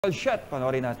Shot,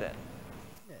 panoorin natin.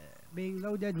 Being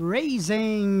loaded,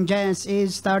 racing, Jazz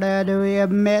is started. We have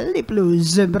Melly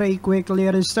Blues, break quickly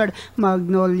at the start.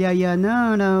 Magnolia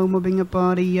Yana now moving up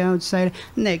on the outside.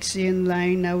 Next in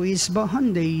line now is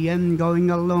Bahandi and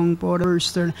going along for the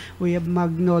first turn. We have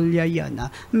Magnolia Yana.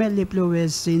 Melly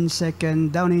Blues in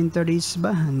second, down in third is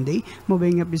Bahandi.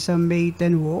 Moving up is a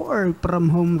maiden war from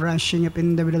home, rushing up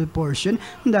in the middle portion.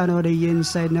 Down on the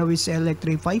inside now is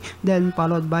Electrify, then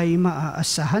followed by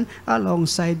MAASAHAN.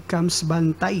 Alongside comes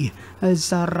Bantay.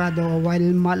 Sarado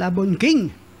while Malabon King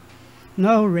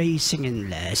now racing in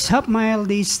less. Half mile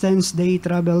distance they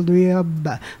traveled with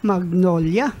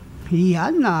Magnolia.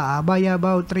 Yana by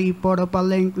about 3/4 of a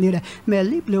length lead.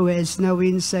 Melly Blues now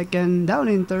in second, down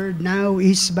in third now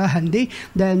is Bahandi.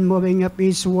 Then moving up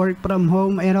is Work From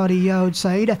Home, and on the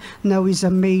outside now is a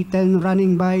maiden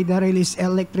running by the release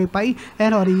Electrify,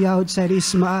 and on the outside is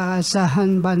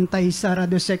Maasahan. Bantay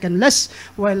Sarado second less,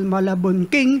 while Malabon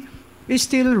King is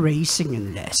still racing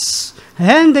in less.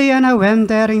 And Diana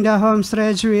entering the home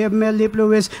stretch. We have Melly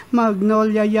Blues.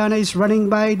 Magnolia Yana is running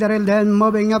by the rail, then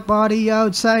moving up on the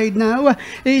outside now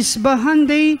is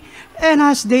Bahandi. And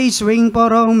as they swing for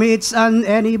home, it's on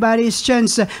anybody's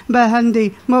chance.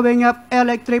 Bahandi moving up,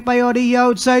 Electrify on the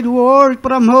outside. Work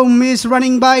From Home is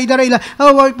running by the rail.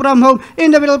 Work From Home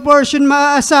in the middle portion.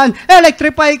 Maasahan,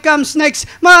 Electrify comes next.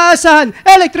 Maasahan,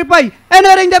 Electrify,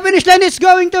 entering the finish line. It's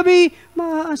going to be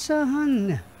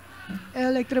Maasahan.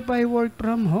 Electrify, Work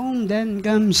From Home. Then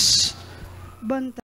comes Bantay.